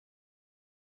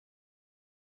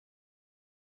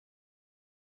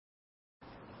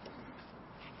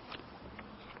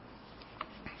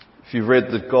If you've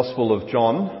read the Gospel of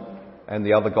John and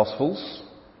the other Gospels,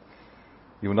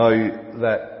 you'll know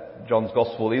that John's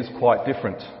Gospel is quite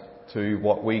different to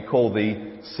what we call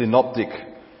the synoptic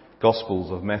Gospels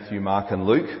of Matthew, Mark and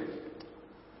Luke.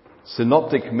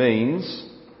 Synoptic means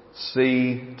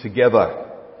see together.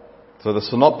 So the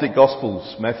synoptic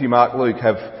Gospels, Matthew, Mark, Luke,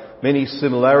 have many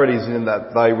similarities in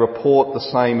that they report the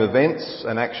same events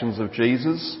and actions of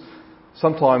Jesus,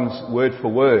 sometimes word for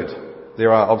word.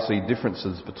 There are obviously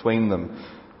differences between them.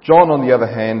 John, on the other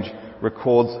hand,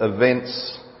 records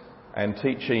events and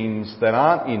teachings that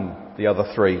aren't in the other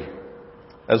three,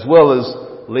 as well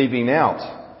as leaving out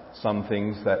some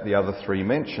things that the other three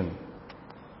mention.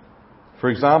 For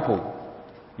example,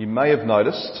 you may have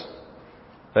noticed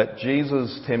that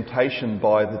Jesus' temptation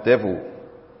by the devil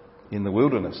in the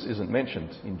wilderness isn't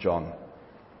mentioned in John.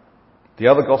 The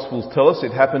other Gospels tell us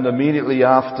it happened immediately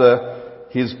after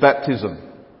his baptism,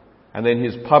 and then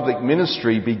his public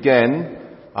ministry began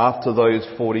after those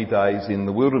 40 days in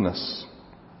the wilderness.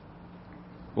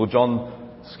 Well, John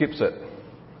skips it,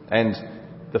 and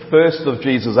the first of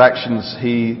Jesus' actions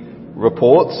he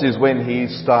reports is when he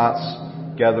starts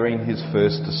gathering his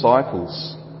first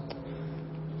disciples.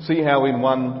 See how in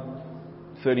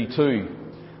 1:32,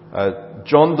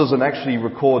 John doesn't actually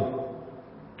record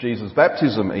Jesus'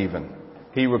 baptism even.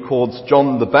 He records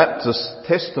John the Baptist's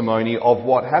testimony of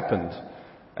what happened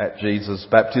at Jesus'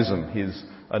 baptism, his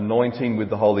anointing with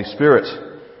the Holy Spirit.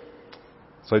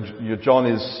 So John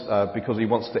is, because he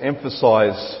wants to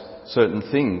emphasise certain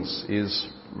things, is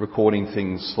recording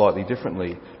things slightly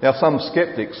differently. Now, some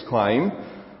skeptics claim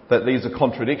that these are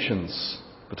contradictions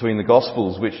between the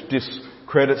Gospels, which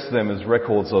discredits them as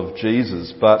records of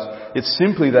Jesus. But it's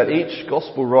simply that each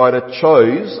Gospel writer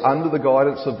chose, under the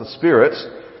guidance of the Spirit,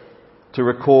 to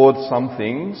record some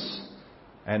things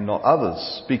and not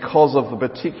others, because of the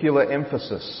particular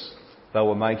emphasis they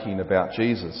were making about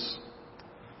Jesus.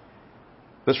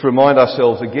 Let's remind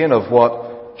ourselves again of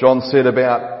what John said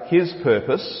about his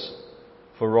purpose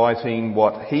for writing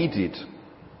what he did.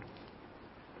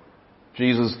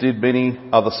 Jesus did many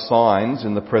other signs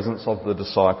in the presence of the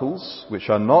disciples, which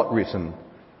are not written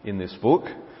in this book,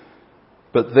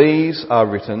 but these are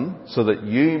written so that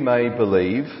you may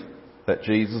believe that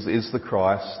Jesus is the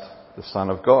Christ, the Son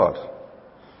of God.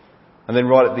 And then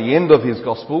right at the end of his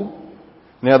Gospel,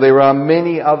 now there are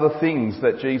many other things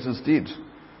that Jesus did.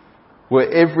 Were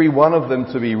every one of them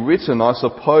to be written, I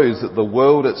suppose that the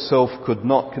world itself could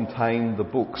not contain the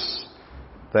books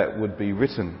that would be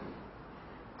written.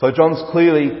 So John's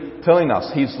clearly telling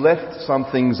us he's left some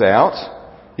things out.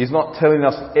 He's not telling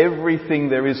us everything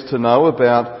there is to know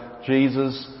about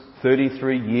Jesus'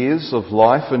 33 years of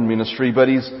life and ministry, but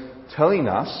he's telling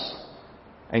us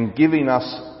and giving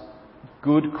us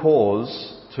good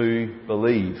cause to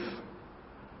believe.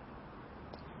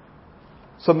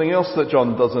 Something else that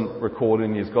John doesn't record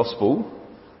in his Gospel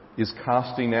is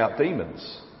casting out demons.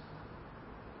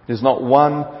 There's not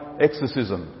one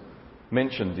exorcism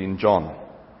mentioned in John.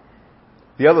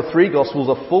 The other three Gospels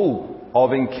are full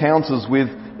of encounters with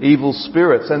evil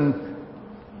spirits, and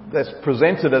that's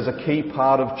presented as a key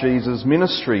part of Jesus'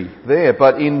 ministry there.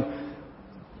 But in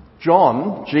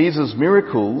John, Jesus'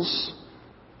 miracles,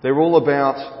 they're all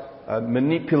about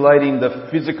manipulating the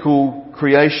physical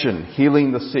creation,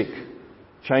 healing the sick,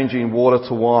 changing water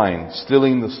to wine,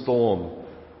 stilling the storm,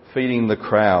 feeding the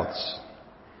crowds.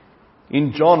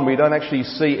 In John, we don't actually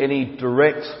see any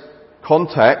direct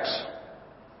contact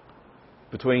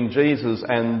between Jesus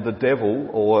and the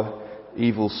devil or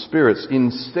evil spirits.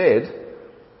 Instead,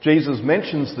 Jesus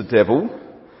mentions the devil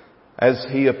as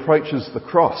he approaches the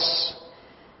cross,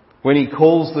 when he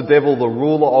calls the devil the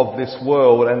ruler of this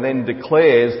world and then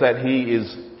declares that he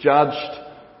is judged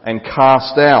and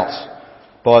cast out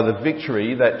by the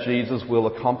victory that Jesus will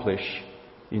accomplish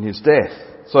in his death.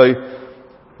 So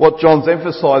what John's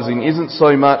emphasising isn't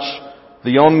so much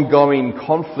the ongoing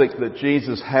conflict that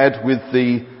Jesus had with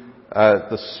the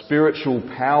spiritual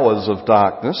powers of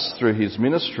darkness through his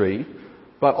ministry,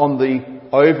 but on the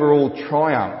overall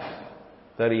triumph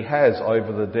that he has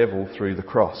over the devil through the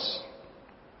cross.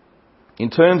 In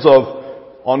terms of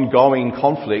ongoing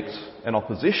conflict and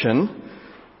opposition,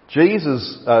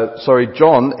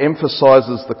 John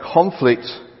emphasises the conflict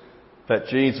that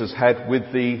Jesus had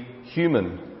with the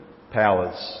human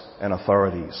powers and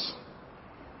authorities.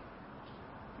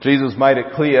 Jesus made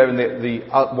it clear in the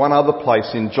one other place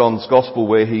in John's Gospel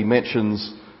where he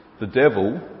mentions the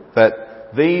devil,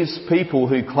 that these people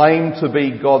who claim to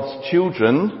be God's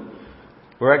children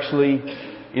were actually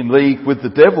in league with the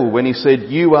devil when he said,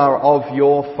 "You are of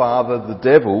your father the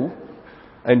devil,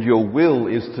 and your will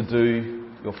is to do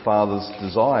your father's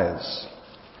desires."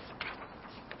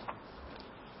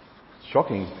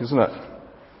 Shocking, isn't it?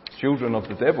 Children of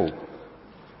the devil.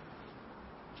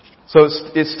 So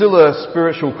it's still a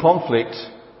spiritual conflict.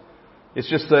 It's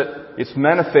just that it's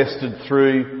manifested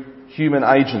through human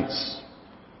agents.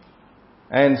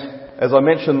 And as I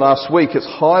mentioned last week, it's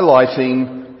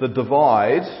highlighting the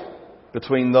divide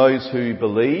between those who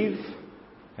believe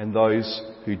and those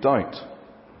who don't.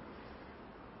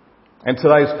 And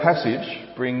today's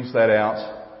passage brings that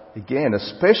out again,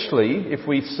 especially if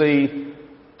we see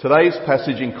today's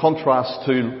passage in contrast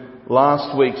to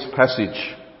last week's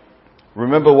passage.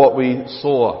 Remember what we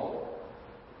saw.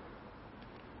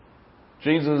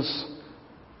 Jesus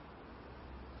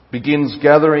begins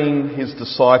gathering his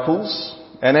disciples,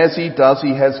 and as he does,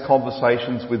 he has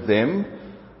conversations with them,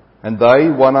 and they,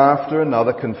 one after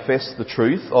another, confess the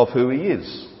truth of who he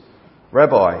is.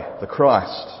 Rabbi, the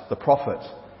Christ, the prophet,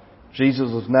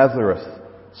 Jesus of Nazareth,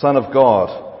 Son of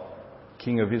God,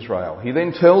 King of Israel. He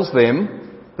then tells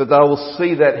them that they will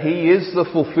see that he is the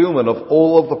fulfillment of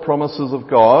all of the promises of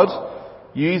God,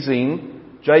 using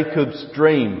Jacob's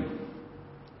dream.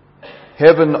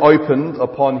 Heaven opened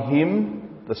upon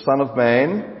him, the Son of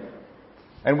Man,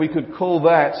 and we could call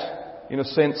that, in a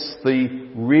sense, the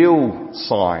real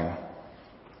sign.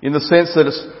 In the sense that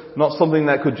it's not something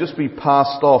that could just be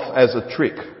passed off as a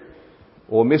trick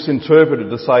or misinterpreted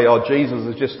to say, oh,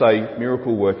 Jesus is just a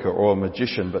miracle worker or a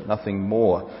magician, but nothing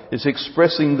more. It's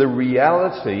expressing the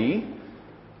reality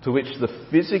to which the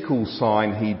physical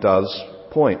sign he does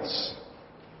points.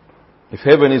 If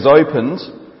heaven is opened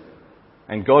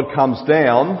and God comes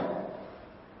down,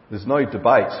 there's no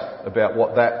debate about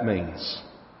what that means.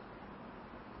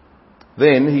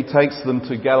 Then he takes them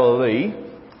to Galilee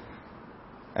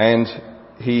and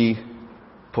he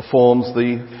performs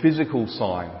the physical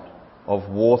sign of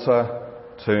water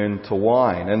turned to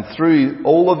wine. And through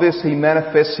all of this he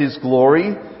manifests his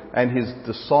glory, and his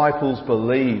disciples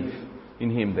believe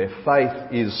in him. Their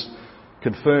faith is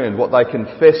confirmed. What they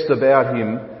confessed about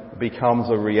him becomes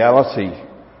a reality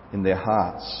in their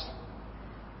hearts.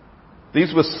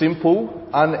 These were simple,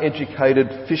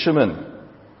 uneducated fishermen.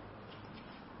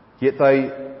 Yet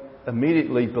they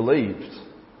immediately believed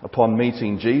upon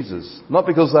meeting Jesus. Not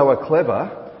because they were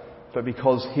clever, but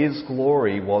because his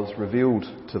glory was revealed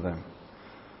to them.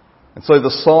 And so the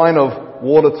sign of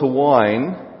water to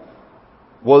wine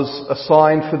was a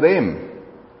sign for them,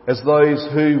 as those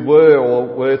who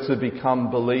were to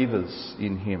become believers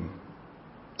in him.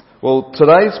 Well,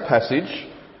 today's passage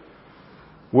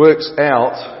works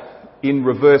out in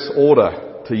reverse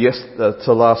order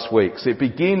to last week's. It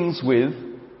begins with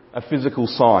a physical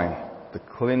sign, the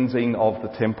cleansing of the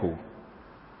temple.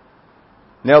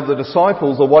 Now the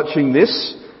disciples are watching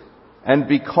this, and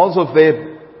because of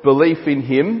their belief in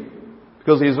him,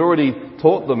 because he's already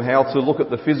taught them how to look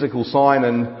at the physical sign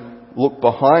and look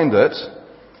behind it,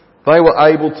 they were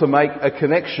able to make a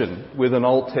connection with an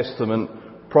Old Testament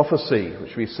prophecy,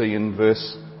 which we see in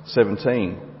verse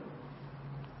 17.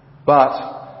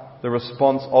 But the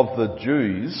response of the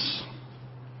Jews,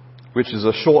 which is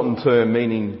a shortened term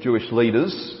meaning Jewish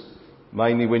leaders,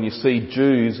 mainly when you see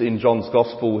Jews in John's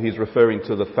Gospel, he's referring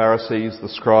to the Pharisees, the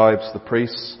scribes, the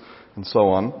priests, and so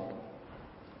on.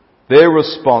 Their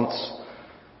response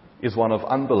is one of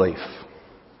unbelief.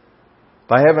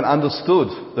 They haven't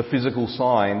understood the physical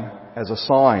sign as a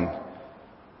sign.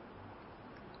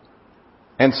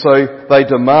 And so they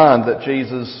demand that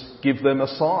Jesus give them a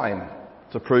sign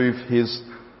to prove his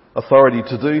authority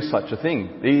to do such a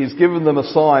thing. He's given them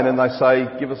a sign and they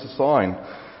say, give us a sign.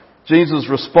 Jesus'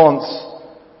 response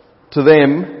to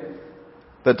them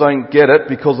that don't get it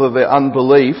because of their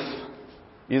unbelief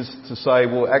is to say,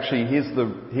 well, actually, here's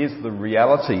the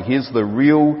reality. Here's the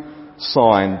real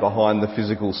sign behind the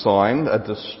physical sign, a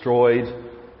destroyed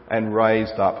and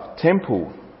raised up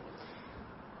temple.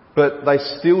 But they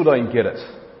still don't get it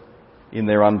in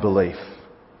their unbelief.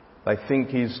 They think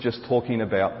he's just talking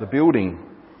about the building.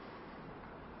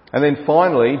 And then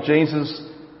finally, Jesus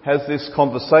has this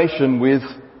conversation with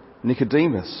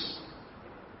Nicodemus.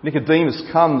 Nicodemus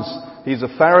comes, he's a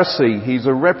Pharisee, he's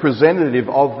a representative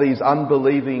of these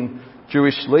unbelieving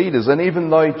Jewish leaders. And even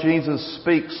though Jesus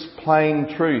speaks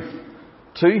plain truth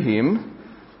to him,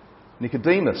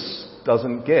 Nicodemus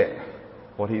doesn't get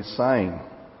what he's saying.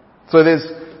 So there's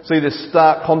this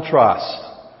stark contrast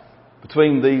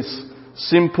between these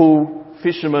simple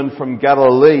fishermen from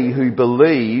Galilee who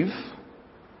believe,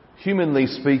 humanly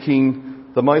speaking,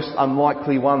 the most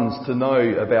unlikely ones to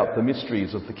know about the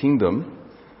mysteries of the kingdom,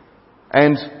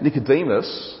 and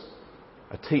Nicodemus,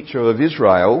 a teacher of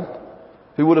Israel,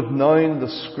 who would have known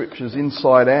the scriptures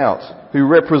inside out, who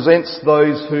represents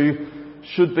those who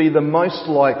should be the most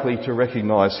likely to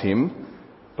recognise him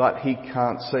but he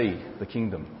can't see the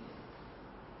kingdom.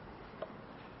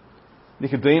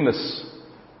 Nicodemus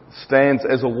stands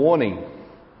as a warning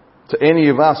to any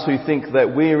of us who think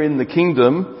that we're in the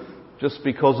kingdom just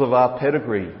because of our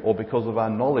pedigree or because of our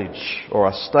knowledge or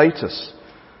our status.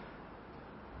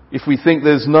 If we think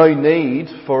there's no need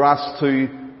for us to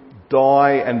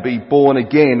die and be born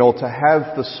again, or to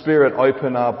have the Spirit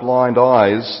open our blind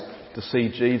eyes to see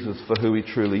Jesus for who he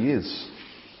truly is.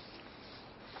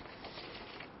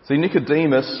 See,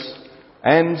 Nicodemus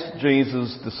and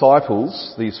Jesus'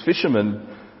 disciples, these fishermen,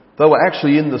 they were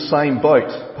actually in the same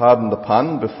boat, pardon the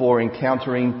pun, before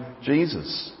encountering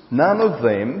Jesus. None of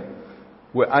them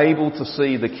were able to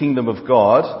see the kingdom of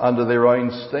God under their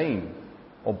own steam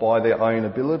or by their own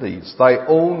abilities. They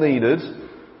all needed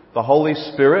the Holy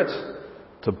Spirit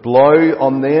to blow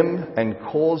on them and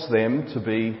cause them to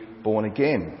be born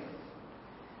again.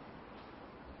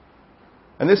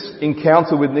 And this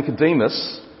encounter with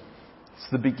Nicodemus is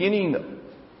the beginning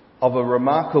of a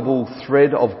remarkable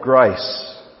thread of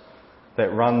grace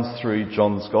that runs through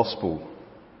John's Gospel.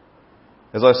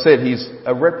 As I said, he's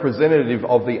a representative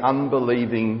of the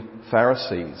unbelieving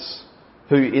Pharisees,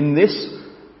 who in this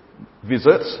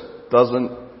visit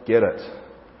doesn't get it.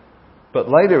 But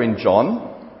later in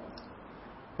John,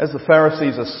 as the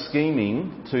Pharisees are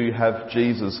scheming to have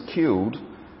Jesus killed,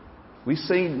 we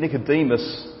see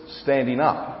Nicodemus standing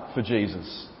up for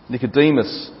Jesus.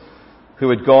 Nicodemus, who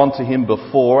had gone to him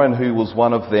before and who was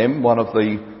one of them, one of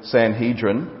the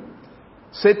Sanhedrin,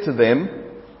 said to them,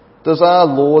 "Does our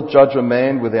Lord judge a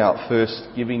man without first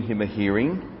giving him a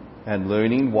hearing and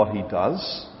learning what he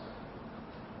does?"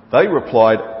 They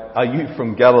replied, "Are you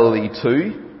from Galilee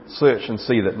too? Search and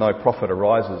see that no prophet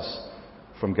arises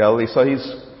from Galilee." So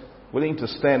he's willing to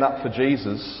stand up for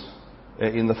Jesus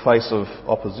in the face of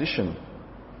opposition.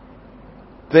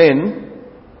 Then,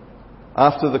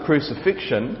 after the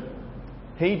crucifixion,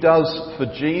 he does for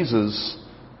Jesus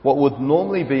what would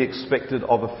normally be expected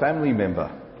of a family member.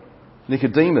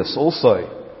 Nicodemus also,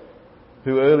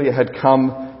 who earlier had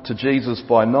come to Jesus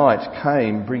by night,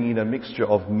 came bringing a mixture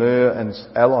of myrrh and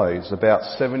aloes, about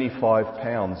 75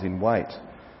 pounds in weight.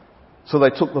 So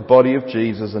they took the body of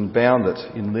Jesus and bound it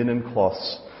in linen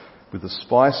cloths with the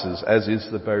spices, as is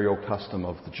the burial custom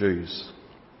of the Jews.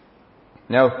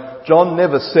 Now, John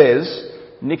never says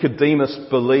Nicodemus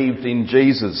believed in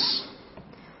Jesus,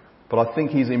 but I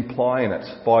think he's implying it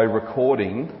by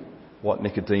recording what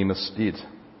Nicodemus did.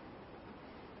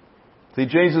 See,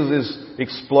 Jesus is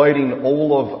exploding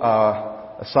all of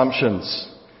our assumptions.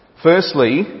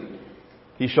 Firstly,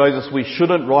 he shows us we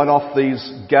shouldn't write off these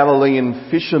Galilean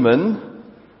fishermen,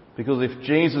 because if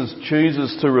Jesus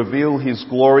chooses to reveal his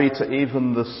glory to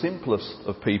even the simplest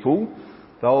of people,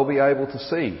 they will be able to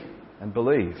see and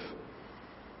believe.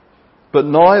 But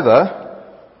neither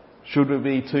should we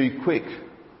be too quick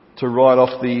to write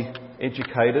off the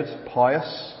educated,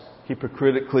 pious,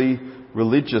 hypocritically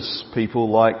religious people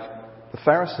like the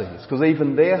Pharisees, because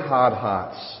even their hard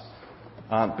hearts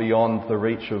aren't beyond the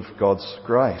reach of God's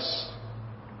grace.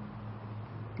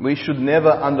 We should never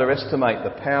underestimate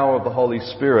the power of the Holy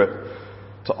Spirit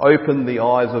to open the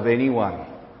eyes of anyone,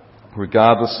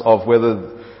 regardless of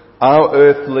whether our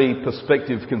earthly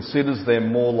perspective considers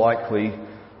them more likely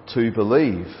to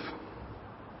believe.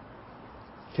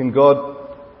 Can God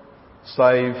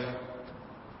save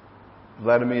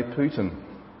Vladimir Putin?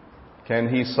 Can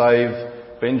he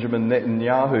save Benjamin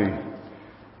Netanyahu?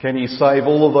 Can he save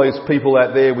all of those people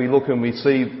out there? We look and we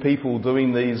see people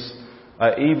doing these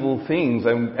evil things,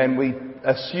 and we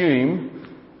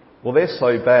assume, well, they're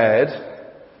so bad.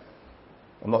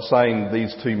 I'm not saying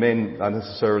these two men are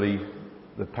necessarily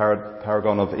the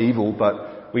paragon of evil,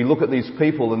 but we look at these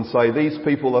people and say, these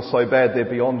people are so bad, they're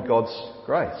beyond God's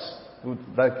grace.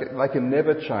 They can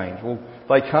never change. Well,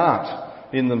 they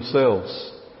can't in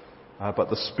themselves,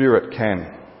 but the Spirit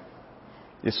can.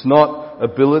 It's not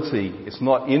ability, it's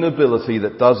not inability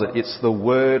that does it. It's the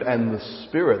Word and the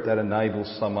Spirit that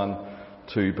enables someone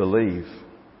to believe.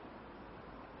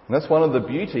 And that's one of the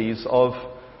beauties of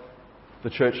the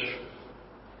church,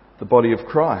 the body of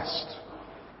Christ.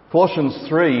 Colossians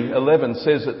 3:11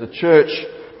 says that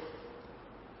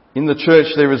in the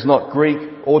church there is not Greek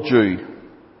or Jew,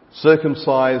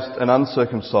 circumcised and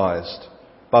uncircumcised,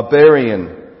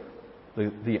 barbarian,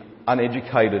 the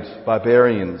uneducated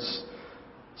barbarians,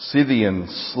 Scythian,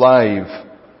 slave,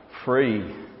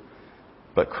 free,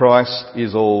 but Christ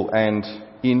is all and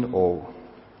in all.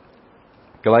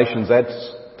 Galatians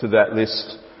adds to that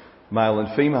list male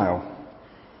and female.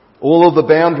 All of the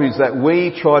boundaries that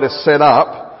we try to set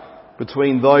up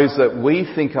between those that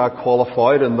we think are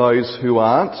qualified and those who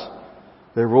aren't,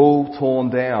 they're all torn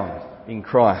down in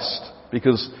Christ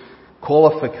because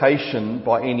qualification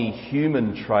by any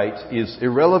human trait is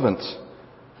irrelevant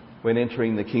when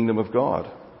entering the kingdom of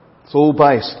God. It's all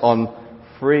based on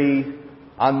free,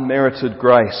 unmerited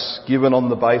grace given on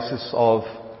the basis of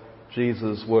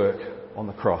Jesus' work on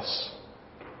the cross.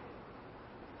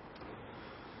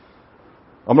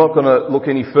 I'm not going to look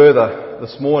any further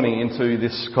this morning into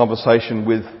this conversation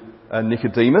with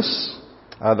Nicodemus.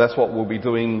 That's what we'll be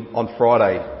doing on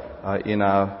Friday in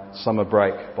our summer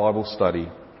break Bible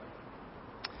study.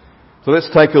 So let's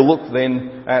take a look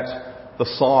then at the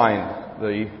sign,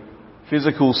 the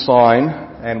physical sign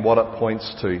and what it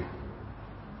points to.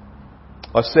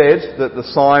 I said that the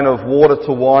sign of water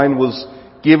to wine was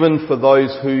given for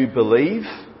those who believe,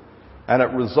 and it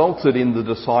resulted in the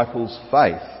disciples'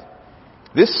 faith.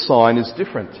 This sign is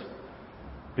different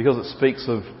because it speaks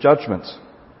of judgment,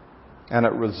 and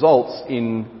it results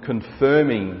in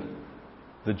confirming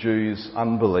the Jews'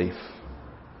 unbelief.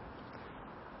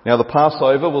 Now, the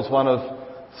Passover was one of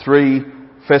 3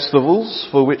 festivals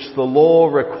for which the law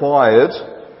required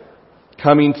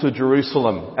coming to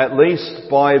Jerusalem, at least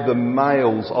by the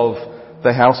males of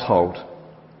the household.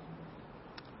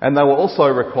 And they were also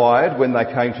required, when they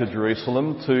came to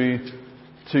Jerusalem,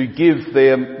 to give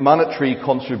their monetary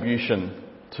contribution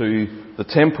to the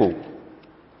temple.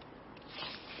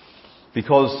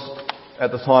 Because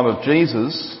at the time of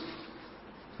Jesus,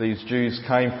 these Jews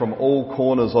came from all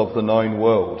corners of the known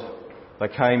world. They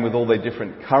came with all their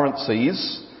different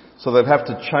currencies, so they'd have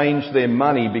to change their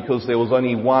money because there was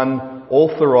only one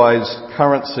authorised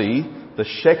currency, the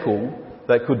shekel,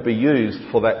 that could be used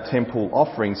for that temple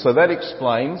offering. So that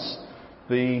explains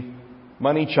the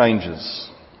money changes.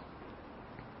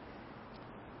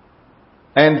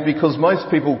 And because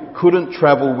most people couldn't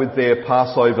travel with their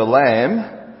Passover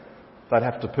lamb, they'd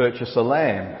have to purchase a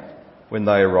lamb when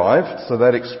they arrived. So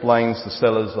that explains the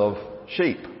sellers of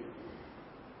sheep.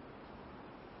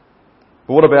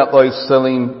 But what about those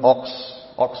selling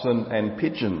oxen and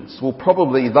pigeons? Well,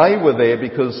 probably they were there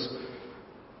because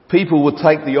people would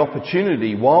take the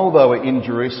opportunity while they were in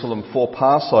Jerusalem for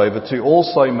Passover to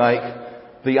also make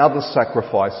the other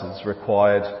sacrifices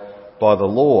required by the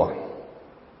law.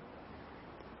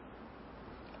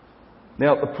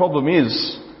 Now, the problem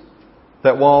is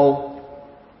that while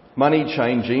money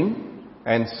changing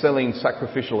and selling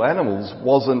sacrificial animals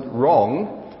wasn't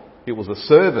wrong, it was a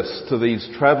service to these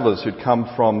travellers who'd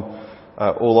come from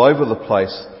all over the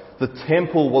place. The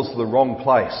temple was the wrong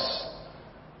place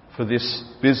for this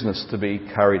business to be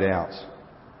carried out.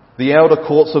 The outer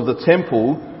courts of the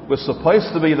temple were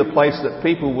supposed to be the place that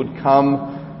people would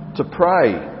come to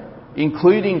pray,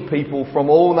 including people from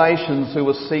all nations who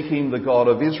were seeking the God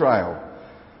of Israel.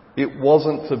 It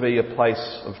wasn't to be a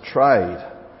place of trade.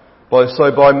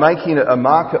 So by making it a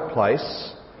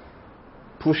marketplace,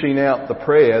 pushing out the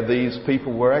prayer, these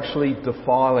people were actually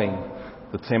defiling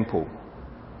the temple.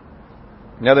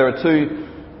 Now, there are 2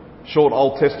 short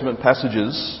Old Testament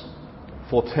passages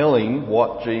foretelling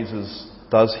what Jesus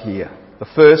does here. The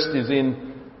first is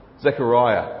in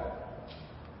Zechariah.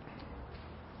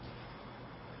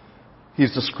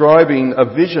 He's describing a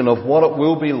vision of what it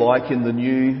will be like in the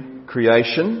new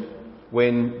creation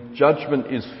when judgment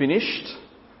is finished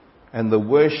and the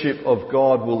worship of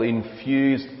God will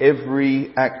infuse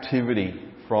every activity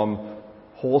from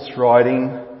horse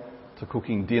riding to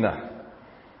cooking dinner.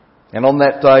 And on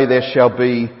that day there shall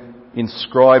be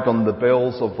inscribed on the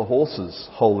bells of the horses,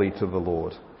 holy to the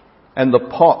Lord. And the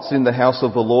pots in the house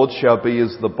of the Lord shall be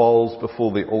as the bowls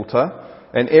before the altar.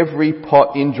 And every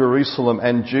pot in Jerusalem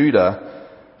and Judah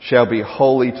shall be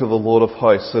holy to the Lord of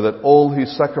hosts, so that all who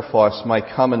sacrifice may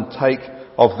come and take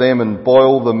of them and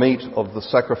boil the meat of the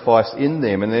sacrifice in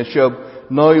them. And there shall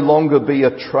no longer be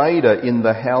a trader in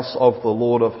the house of the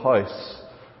Lord of hosts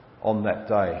on that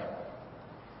day.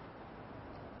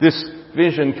 This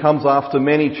vision comes after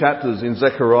many chapters in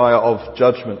Zechariah of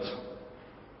judgment.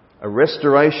 A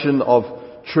restoration of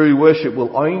true worship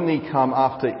will only come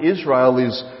after Israel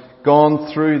is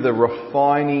gone through the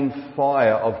refining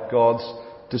fire of God's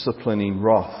disciplining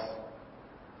wrath.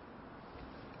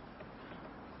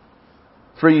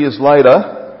 3 years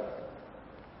later,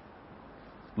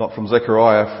 not from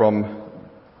Zechariah, from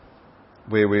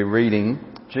where we're reading,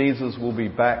 Jesus will be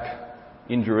back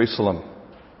in Jerusalem.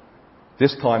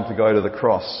 This time to go to the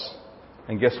cross.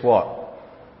 And guess what?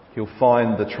 He'll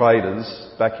find the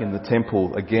traders back in the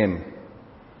temple again,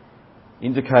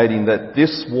 indicating that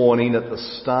this warning at the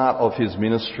start of his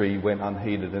ministry went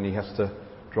unheeded and he has to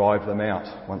drive them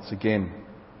out once again.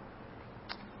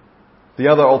 The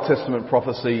other Old Testament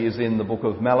prophecy is in the book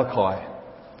of Malachi.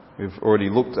 We've already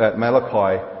looked at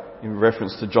Malachi in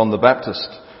reference to John the Baptist.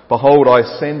 Behold,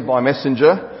 I send my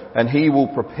messenger and he will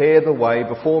prepare the way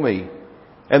before me.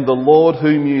 And the Lord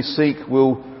whom you seek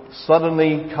will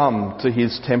suddenly come to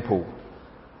his temple.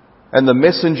 And the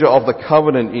messenger of the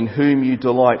covenant in whom you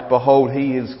delight, behold,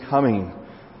 he is coming,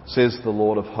 says the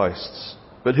Lord of hosts.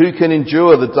 But who can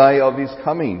endure the day of his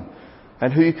coming?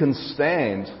 And who can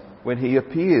stand when he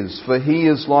appears? For he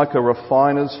is like a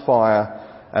refiner's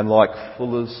fire and like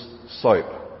fuller's soap.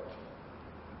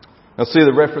 Now see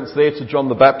the reference there to John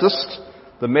the Baptist,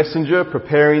 the messenger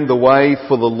preparing the way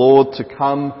for the Lord to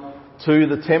come to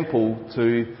the temple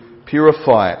to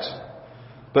purify it.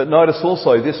 But notice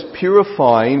also, this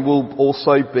purifying will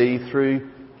also be through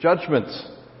judgment.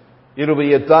 It'll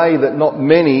be a day that not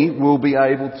many will be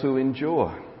able to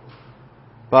endure.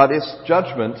 But it's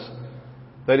judgment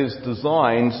that is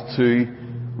designed to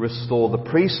restore the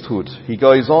priesthood. He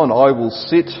goes on,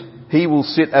 he will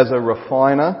sit as a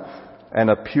refiner and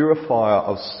a purifier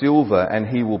of silver, and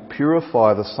he will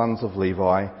purify the sons of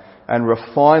Levi and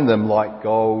refine them like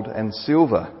gold and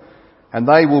silver. And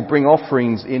they will bring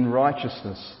offerings in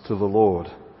righteousness to the Lord.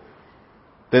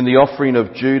 Then the offering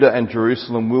of Judah and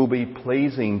Jerusalem will be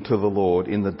pleasing to the Lord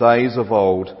in the days of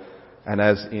old and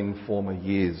as in former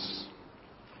years.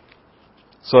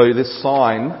 So this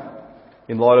sign,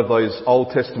 in light of those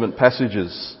Old Testament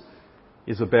passages,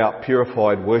 is about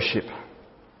purified worship.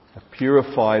 A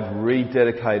purified,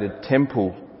 rededicated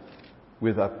temple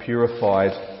with a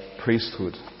purified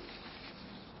priesthood.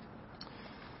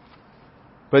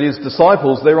 But his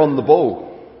disciples, they're on the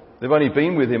ball. They've only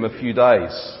been with him a few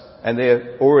days and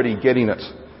they're already getting it.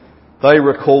 They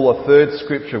recall a third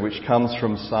scripture which comes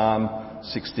from Psalm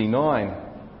 69.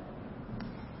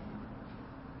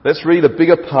 Let's read a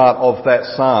bigger part of that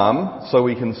psalm so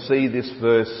we can see this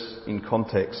verse in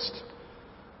context.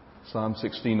 Psalm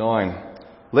 69.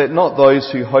 Let not those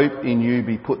who hope in you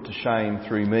be put to shame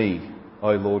through me,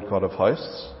 O Lord God of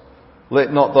hosts.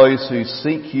 Let not those who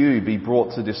seek you be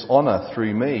brought to dishonour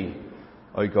through me,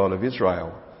 O God of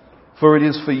Israel. For it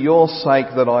is for your sake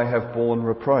that I have borne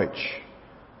reproach.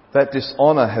 That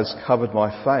dishonour has covered my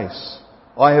face.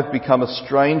 I have become a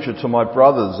stranger to my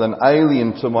brothers, an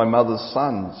alien to my mother's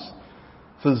sons.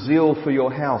 For zeal for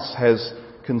your house has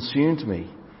consumed me,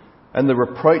 and the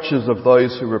reproaches of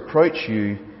those who reproach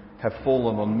you have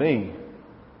fallen on me.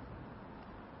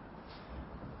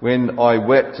 When I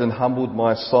wept and humbled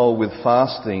my soul with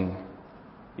fasting,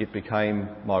 it became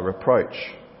my reproach.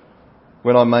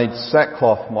 When I made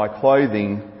sackcloth my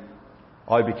clothing,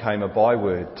 I became a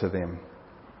byword to them.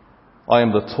 I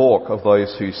am the talk of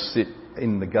those who sit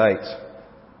in the gate,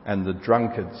 and the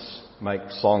drunkards make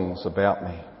songs about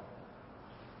me.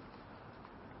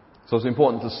 So it's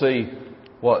important to see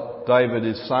what David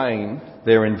is saying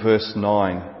there in verse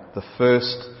 9. The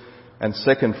first and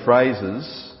second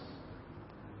phrases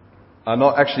are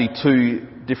not actually two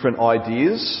different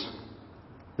ideas.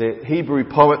 They're Hebrew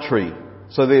poetry.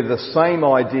 So they're the same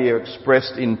idea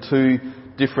expressed in two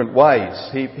different ways.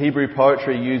 Hebrew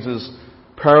poetry uses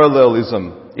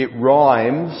parallelism. It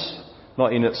rhymes,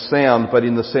 not in its sound, but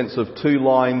in the sense of two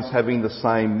lines having the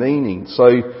same meaning. So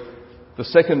the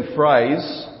second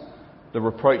phrase, the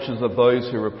reproaches of those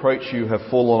who reproach you have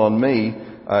fallen on me,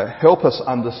 help us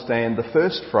understand the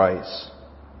first phrase.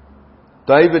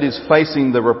 David is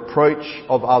facing the reproach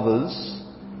of others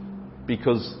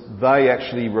because they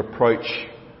actually reproach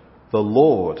the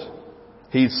Lord.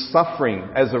 He's suffering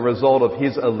as a result of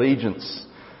his allegiance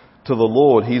to the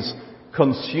Lord. He's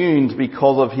consumed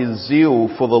because of his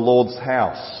zeal for the Lord's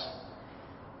house.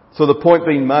 So the point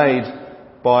being made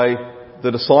by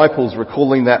the disciples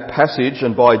recalling that passage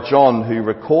and by John who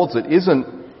records it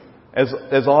isn't,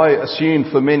 as I assumed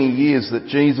for many years, that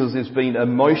Jesus is being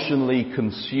emotionally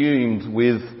consumed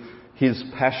with his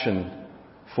passion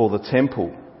for the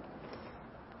temple.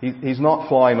 He's not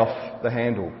flying off the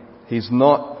handle. He's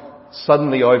not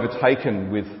suddenly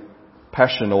overtaken with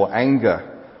passion or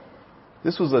anger.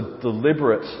 This was a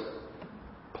deliberate,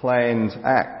 planned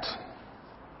act.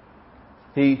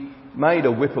 He made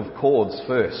a whip of cords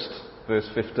first, verse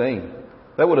 15.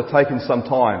 That would have taken some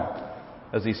time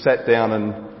as he sat down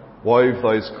and wove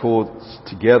those cords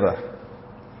together.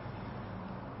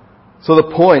 So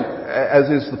the point, as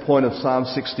is the point of Psalm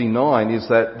 69, is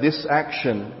that this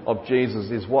action of Jesus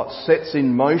is what sets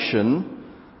in motion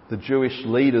the Jewish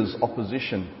leaders'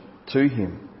 opposition to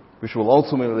him, which will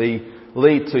ultimately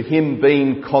lead to him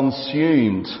being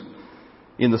consumed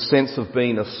in the sense of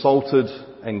being assaulted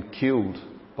and killed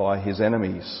by his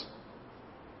enemies.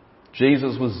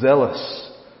 Jesus was zealous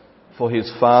for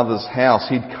his Father's house.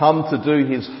 He'd come to do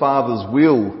his Father's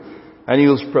will, and he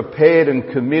was prepared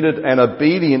and committed and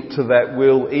obedient to that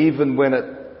will even when it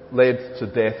led to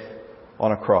death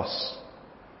on a cross.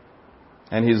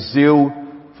 And his zeal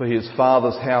for his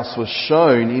Father's house was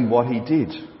shown in what he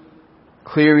did.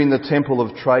 Clearing the temple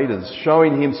of traders,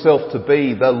 showing himself to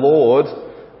be the Lord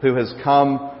who has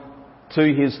come to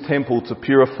his temple to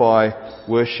purify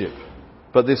worship.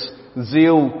 But this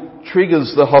zeal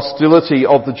triggers the hostility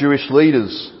of the Jewish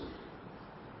leaders.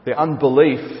 Their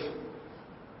unbelief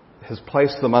has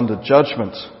placed them under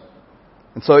judgment.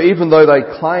 And so even though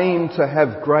they claimed to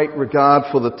have great regard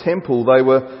for the temple, they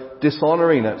were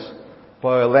dishonouring it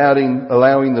by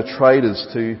allowing the traders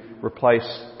to replace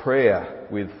prayer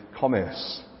with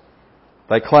commerce.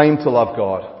 They claimed to love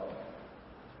God,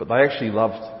 but they actually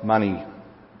loved money.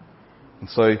 And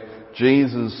so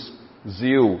Jesus'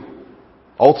 zeal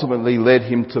ultimately led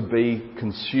him to be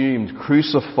consumed,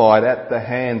 crucified at the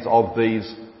hands of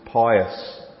these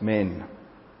pious men.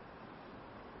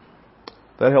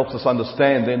 That helps us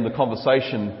understand then the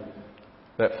conversation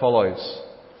that follows.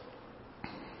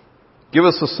 Give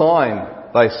us a sign,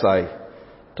 they say,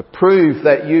 to prove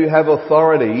that you have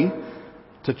authority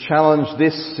to challenge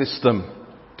this system,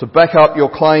 to back up your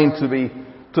claim to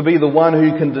be the one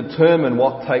who can determine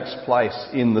what takes place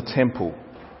in the temple.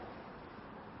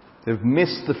 They've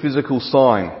missed the physical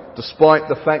sign. Despite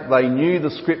the fact they knew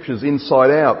the scriptures inside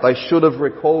out, they should have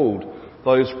recalled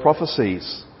those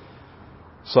prophecies.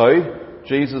 So,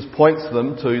 Jesus points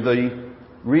them to the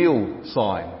real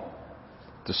sign.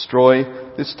 Destroy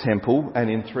this temple, and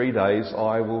in 3 days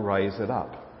I will raise it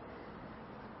up.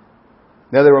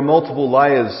 Now there are multiple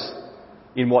layers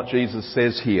in what Jesus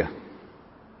says here.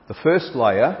 The first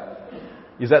layer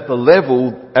is at the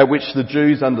level at which the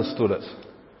Jews understood it.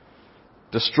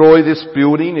 Destroy this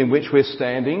building in which we're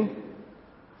standing,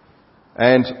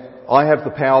 and I have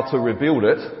the power to rebuild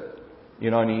it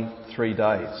in only 3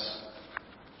 days.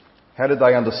 How did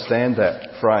they understand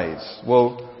that phrase?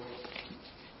 Well,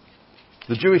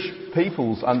 the Jewish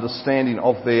people's understanding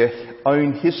of their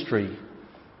own history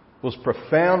was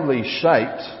profoundly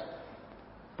shaped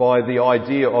by the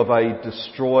idea of a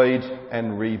destroyed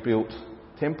and rebuilt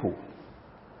temple.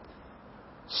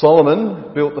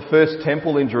 Solomon built the first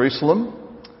temple in Jerusalem.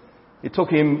 It took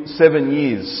him 7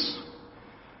 years,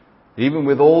 even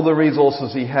with all the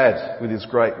resources he had with his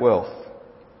great wealth.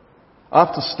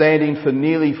 After standing for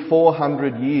nearly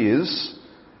 400 years,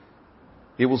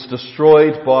 it was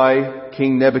destroyed by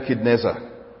King Nebuchadnezzar.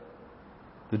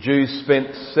 The Jews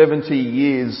spent 70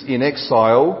 years in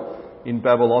exile in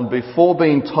Babylon before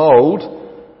being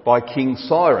told by King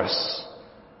Cyrus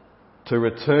to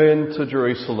return to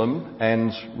Jerusalem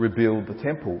and rebuild the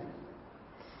temple.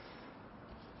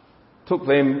 It took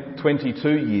them 22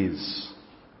 years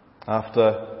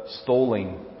after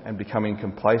stalling and becoming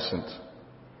complacent.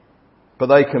 But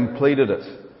they completed it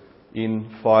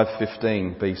in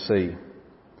 515 BC.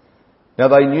 Now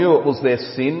they knew it was their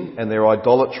sin and their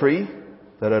idolatry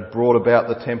that had brought about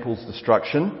the temple's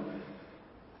destruction,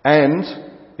 and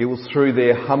it was through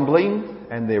their humbling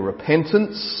and their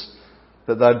repentance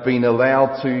that they'd been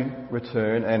allowed to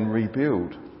return and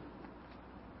rebuild.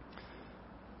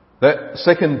 That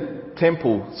second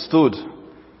temple stood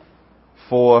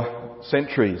for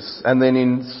centuries, and then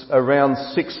in around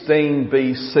 16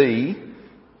 BC,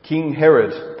 King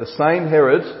Herod, the same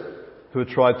Herod who had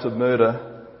tried to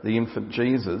murder the infant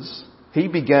Jesus, he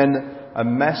began a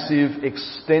massive,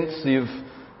 extensive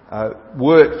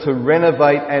work to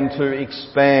renovate and to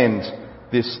expand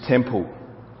this temple.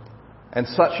 And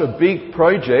such a big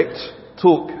project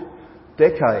took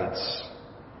decades.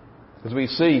 As we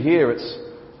see here, it's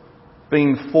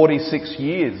been 46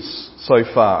 years so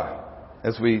far,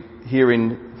 as we hear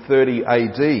in 30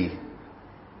 AD.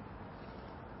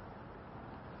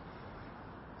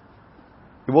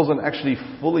 It wasn't actually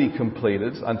fully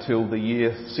completed until the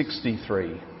year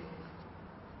 63,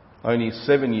 only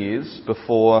 7 years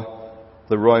before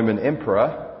the Roman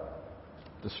Emperor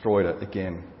destroyed it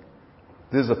again.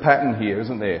 There's a pattern here,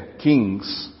 isn't there?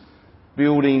 Kings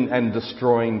building and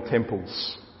destroying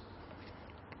temples.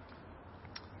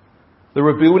 The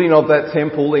rebuilding of that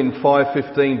temple in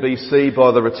 515 BC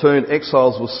by the returned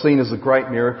exiles was seen as a great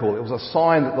miracle. It was a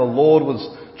sign that the Lord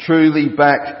was truly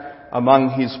back among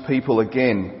his people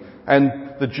again.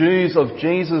 And the Jews of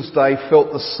Jesus' day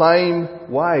felt the same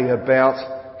way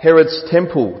about Herod's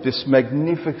temple, this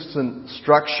magnificent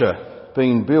structure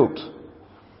being built.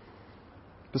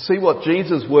 But see what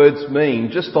Jesus' words mean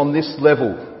just on this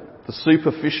level, the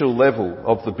superficial level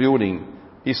of the building.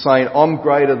 He's saying, I'm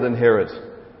greater than Herod.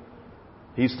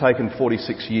 He's taken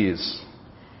 46 years.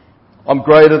 I'm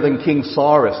greater than King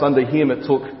Cyrus. Under him it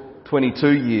took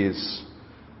 22 years.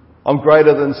 I'm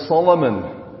greater than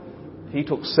Solomon. He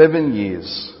took 7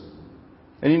 years.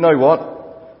 And you know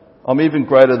what? I'm even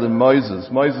greater than Moses.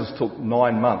 Moses took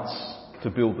 9 months. to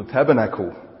build the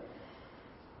tabernacle.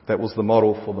 That was the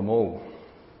model for them all.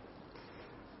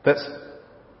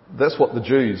 That's what the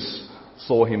Jews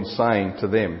saw him saying to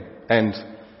them. And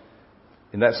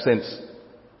in that sense,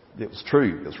 it was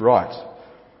true, it's right.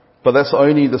 But that's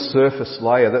only the surface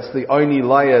layer. That's the only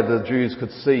layer the Jews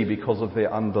could see because of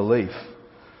their unbelief.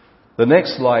 The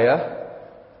next layer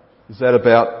is that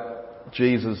about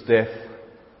Jesus' death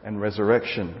and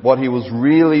resurrection. What he was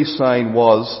really saying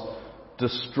was,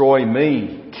 destroy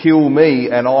me, kill me,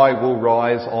 and I will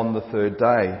rise on the third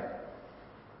day.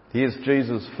 Here's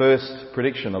Jesus' first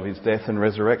prediction of his death and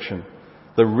resurrection.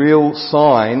 The real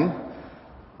sign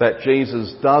that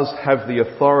Jesus does have the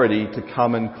authority to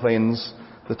come and cleanse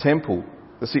the temple.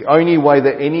 It's the only way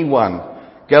that anyone,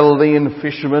 Galilean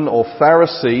fisherman or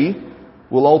Pharisee,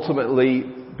 will ultimately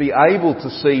be able to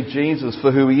see Jesus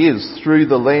for who he is, through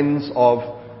the lens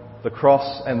of the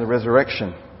cross and the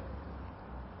resurrection.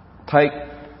 Take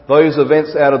those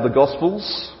events out of the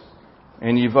Gospels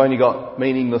and you've only got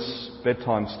meaningless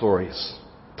bedtime stories.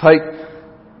 Take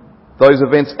those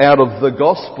events out of the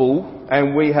Gospel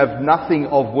and we have nothing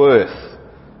of worth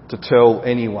to tell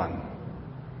anyone.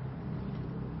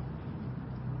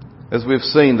 As we've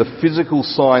seen, the physical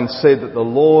sign said that the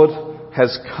Lord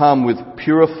has come with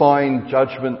purifying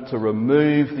judgment to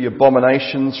remove the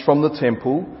abominations from the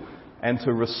temple and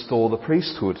to restore the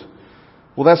priesthood.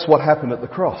 Well, that's what happened at the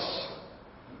cross.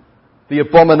 The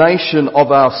abomination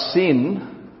of our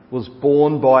sin was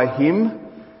borne by him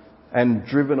and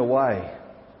driven away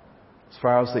as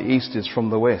far as the east is from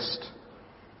the west.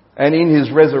 And in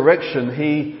his resurrection,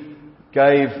 he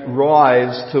gave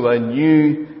rise to a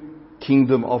new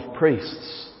kingdom of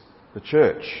priests, the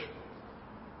church.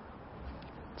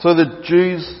 So the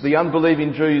Jews, the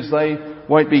unbelieving Jews, they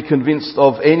won't be convinced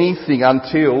of anything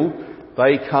until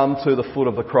they come to the foot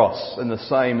of the cross. And the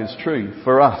same is true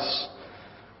for us.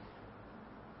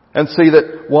 And see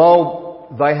that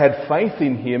while they had faith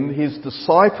in him, his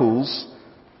disciples,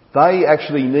 they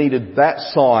actually needed that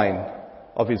sign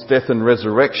of his death and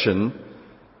resurrection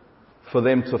for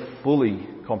them to fully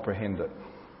comprehend it.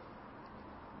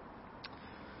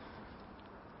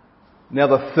 Now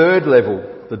the third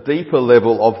level, the deeper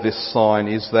level of this sign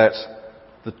is that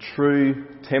the true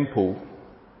temple,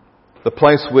 the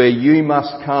place where you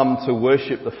must come to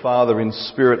worship the Father in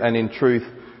spirit and in truth,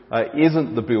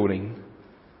 isn't the building.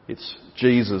 It's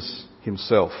Jesus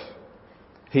himself.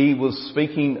 He was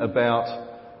speaking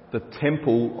about the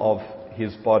temple of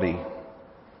his body.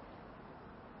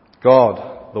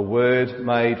 God, the Word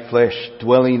made flesh,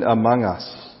 dwelling among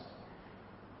us.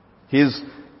 His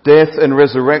death and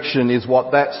resurrection is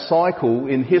what that cycle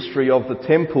in history of the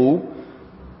temple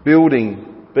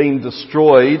building, being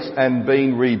destroyed and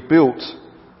being rebuilt,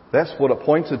 that's what it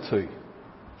pointed to.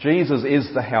 Jesus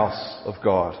is the house of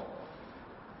God.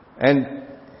 And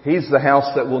he's the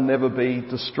house that will never be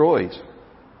destroyed.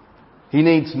 He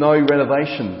needs no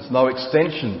renovations, no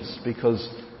extensions, because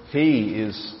he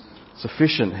is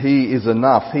sufficient. He is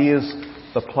enough. He is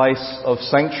the place of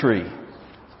sanctuary,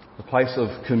 the place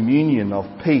of communion, of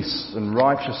peace and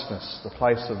righteousness, the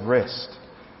place of rest.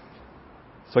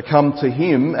 So come to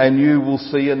him and you will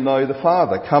see and know the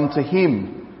Father. Come to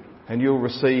him and you'll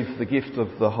receive the gift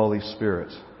of the Holy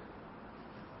Spirit.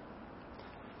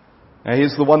 Now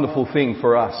here's the wonderful thing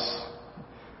for us.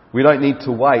 We don't need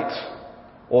to wait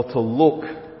or to look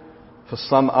for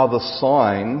some other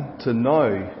sign to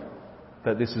know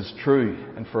that this is true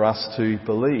and for us to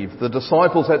believe. The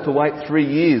disciples had to wait 3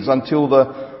 years until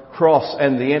the cross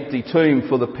and the empty tomb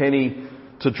for the penny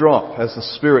to drop as the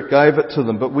Spirit gave it to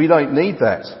them. But we don't need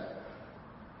that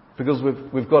because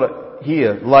we've got it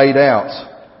here laid out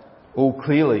all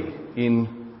clearly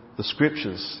in the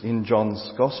Scriptures, in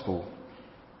John's Gospel.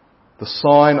 The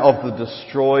sign of the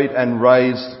destroyed and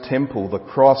raised temple, the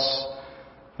cross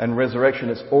and resurrection,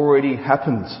 it's already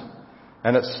happened.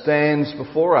 And it stands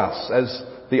before us as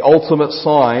the ultimate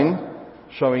sign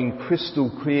showing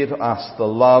crystal clear to us the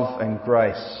love and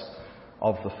grace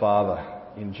of the Father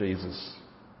in Jesus.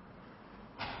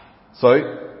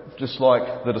 So, just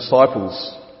like the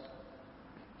disciples,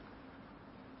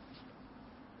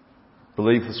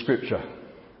 believe the Scripture,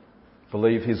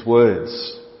 believe his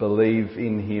words, believe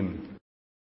in him.